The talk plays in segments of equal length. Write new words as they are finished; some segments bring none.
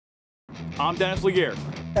I'm Dennis LeGear.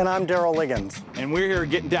 And I'm Daryl Liggins. And we're here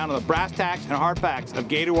getting down to the brass tacks and hard facts of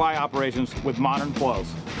gated Y operations with modern flows.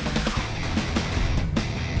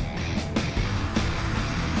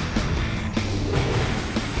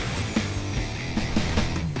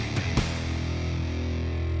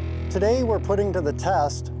 Today we're putting to the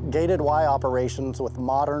test gated Y operations with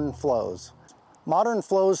modern flows. Modern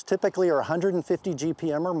flows typically are 150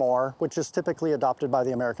 GPM or more, which is typically adopted by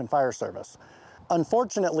the American Fire Service.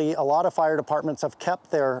 Unfortunately, a lot of fire departments have kept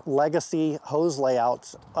their legacy hose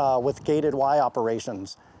layouts with gated Y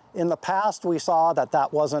operations. In the past, we saw that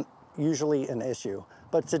that wasn't usually an issue,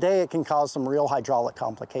 but today it can cause some real hydraulic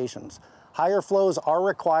complications. Higher flows are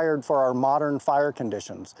required for our modern fire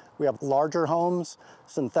conditions. We have larger homes,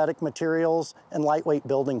 synthetic materials, and lightweight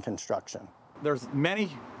building construction. There's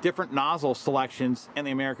many different nozzle selections in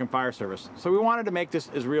the American Fire Service, so we wanted to make this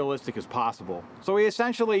as realistic as possible. So we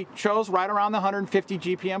essentially chose right around the 150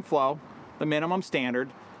 GPM flow, the minimum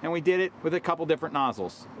standard, and we did it with a couple different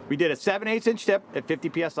nozzles. We did a 7/8 inch tip at 50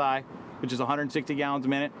 PSI, which is 160 gallons a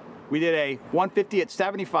minute. We did a 150 at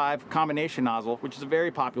 75 combination nozzle, which is a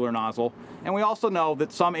very popular nozzle. And we also know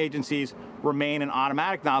that some agencies remain in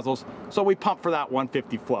automatic nozzles, so we pump for that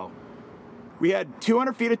 150 flow. We had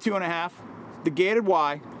 200 feet of 2.5, the gated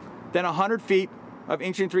Y, then 100 feet of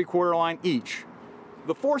 1 3/4 line each.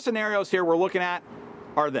 The four scenarios here we're looking at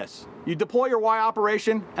are this. You deploy your Y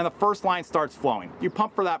operation and the first line starts flowing. You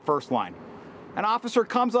pump for that first line. An officer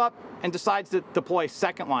comes up and decides to deploy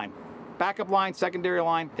second line. Backup line, secondary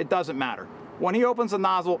line, it doesn't matter. When he opens the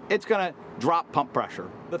nozzle, it's gonna drop pump pressure.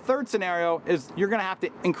 The third scenario is you're gonna have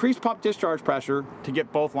to increase pump discharge pressure to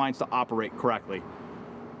get both lines to operate correctly.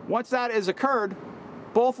 Once that has occurred,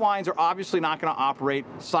 both lines are obviously not gonna operate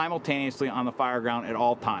simultaneously on the fire ground at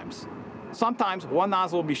all times. Sometimes one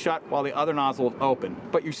nozzle will be shut while the other nozzle is open,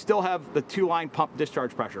 but you still have the two-line pump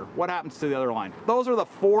discharge pressure. What happens to the other line? Those are the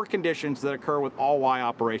four conditions that occur with all Y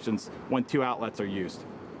operations when two outlets are used.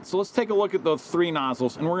 So let's take a look at those three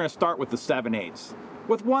nozzles, and we're going to start with the 7/8.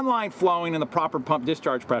 With one line flowing and the proper pump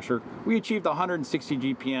discharge pressure, we achieved 160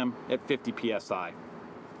 GPM at 50 PSI.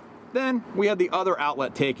 Then we had the other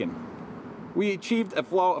outlet taken. We achieved a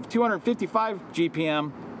flow of 255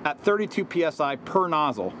 GPM at 32 PSI per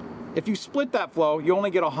nozzle. If you split that flow, you only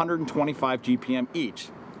get 125 GPM each.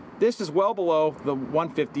 This is well below the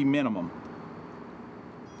 150 minimum.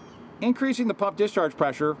 Increasing the pump discharge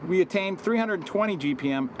pressure, we attained 320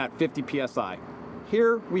 GPM at 50 PSI.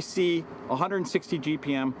 Here we see 160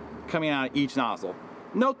 GPM coming out of each nozzle.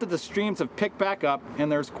 Note that the streams have picked back up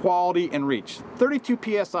and there's quality and reach. 32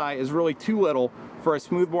 PSI is really too little for a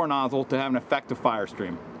smoothbore nozzle to have an effective fire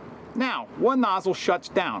stream. Now, one nozzle shuts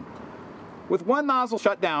down. With one nozzle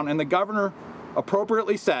shut down and the governor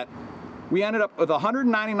appropriately set, we ended up with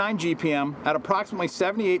 199 GPM at approximately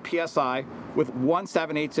 78 PSI with 1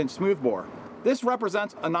 7/8 inch smoothbore. This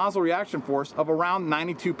represents a nozzle reaction force of around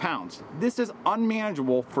 92 pounds. This is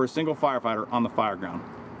unmanageable for a single firefighter on the fire ground.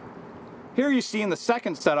 Here you see in the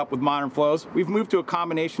second setup with modern flows, we've moved to a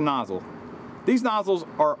combination nozzle. These nozzles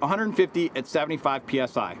are 150 at 75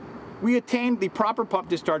 PSI. We attained the proper pump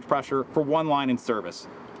discharge pressure for one line in service.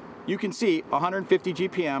 You can see 150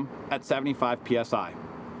 GPM at 75 PSI.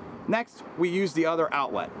 Next, we use the other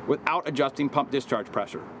outlet without adjusting pump discharge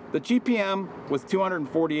pressure. The GPM was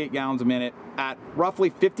 248 gallons a minute at roughly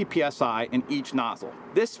 50 PSI in each nozzle.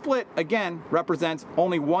 This split, again, represents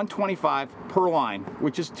only 125 per line,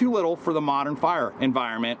 which is too little for the modern fire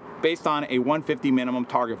environment based on a 150 minimum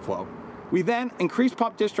target flow. We then increased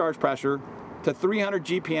pump discharge pressure to 300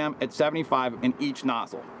 GPM at 75 in each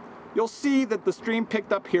nozzle. You'll see that the stream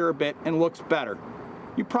picked up here a bit and looks better.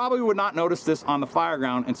 You probably would not notice this on the fire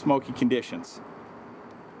ground in smoky conditions.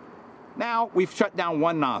 Now we've shut down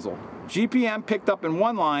one nozzle. GPM picked up in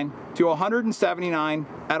one line to 179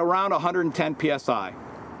 at around 110 PSI.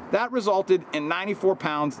 That resulted in 94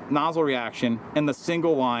 pounds nozzle reaction in the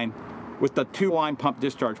single line with the two-line pump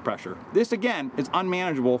discharge pressure. This again is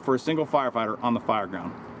unmanageable for a single firefighter on the fire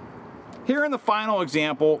ground. Here in the final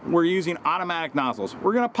example, we're using automatic nozzles.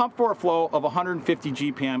 We're going to pump for a flow of 150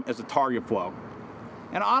 GPM as a target flow.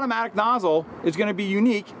 An automatic nozzle is going to be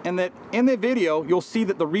unique in that in the video, you'll see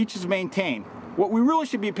that the reach is maintained. What we really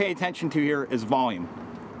should be paying attention to here is volume.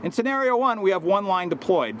 In scenario one, we have one line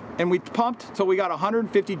deployed and we pumped till we got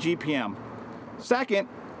 150 GPM. Second,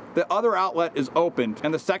 the other outlet is opened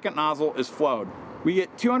and the second nozzle is flowed. We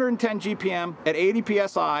get 210 GPM at 80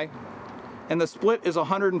 PSI and the split is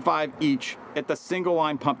 105 each at the single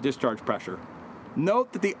line pump discharge pressure.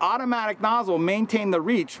 Note that the automatic nozzle maintained the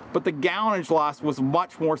reach, but the gallonage loss was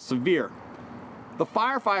much more severe. The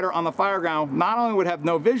firefighter on the fire ground not only would have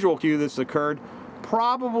no visual cue this occurred,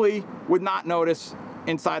 probably would not notice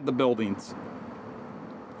inside the buildings.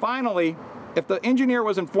 Finally, if the engineer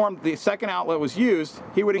was informed the second outlet was used,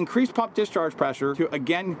 he would increase pump discharge pressure to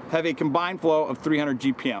again have a combined flow of 300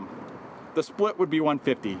 GPM. The split would be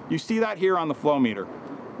 150. You see that here on the flow meter.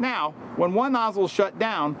 Now, when one nozzle is shut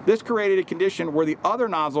down, this created a condition where the other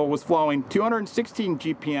nozzle was flowing 216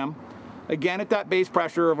 GPM, again at that base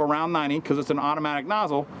pressure of around 90 because it's an automatic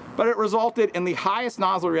nozzle, but it resulted in the highest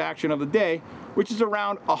nozzle reaction of the day, which is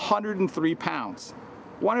around 103 pounds.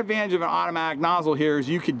 One advantage of an automatic nozzle here is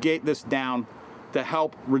you could gate this down to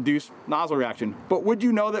help reduce nozzle reaction. But would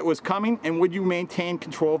you know that it was coming, and would you maintain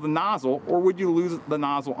control of the nozzle, or would you lose the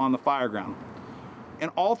nozzle on the fire ground? In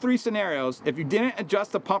all three scenarios, if you didn't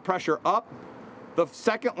adjust the pump pressure up, the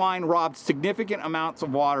second line robbed significant amounts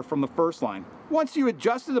of water from the first line. Once you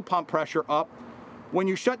adjusted the pump pressure up, when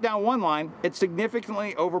you shut down one line, it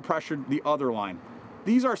significantly overpressured the other line.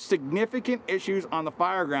 These are significant issues on the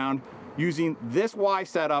fire ground using this Y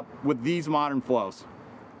setup with these modern flows.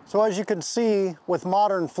 So as you can see, with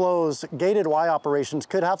modern flows, gated Y operations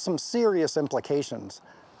could have some serious implications.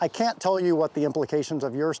 I can't tell you what the implications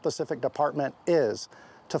of your specific department is.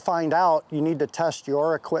 To find out, you need to test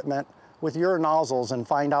your equipment with your nozzles and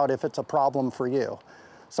find out if it's a problem for you.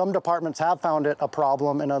 Some departments have found it a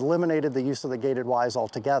problem and eliminated the use of the gated Ys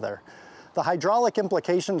altogether. The hydraulic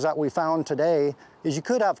implications that we found today is you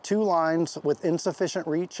could have two lines with insufficient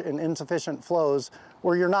reach and insufficient flows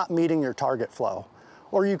where you're not meeting your target flow.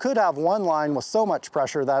 Or you could have one line with so much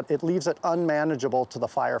pressure that it leaves it unmanageable to the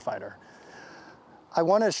firefighter. I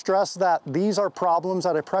want to stress that these are problems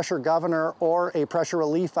that a pressure governor or a pressure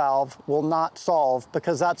relief valve will not solve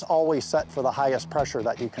because that's always set for the highest pressure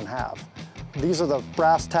that you can have. These are the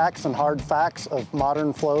brass tacks and hard facts of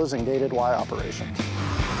modern flows and gated Y operations.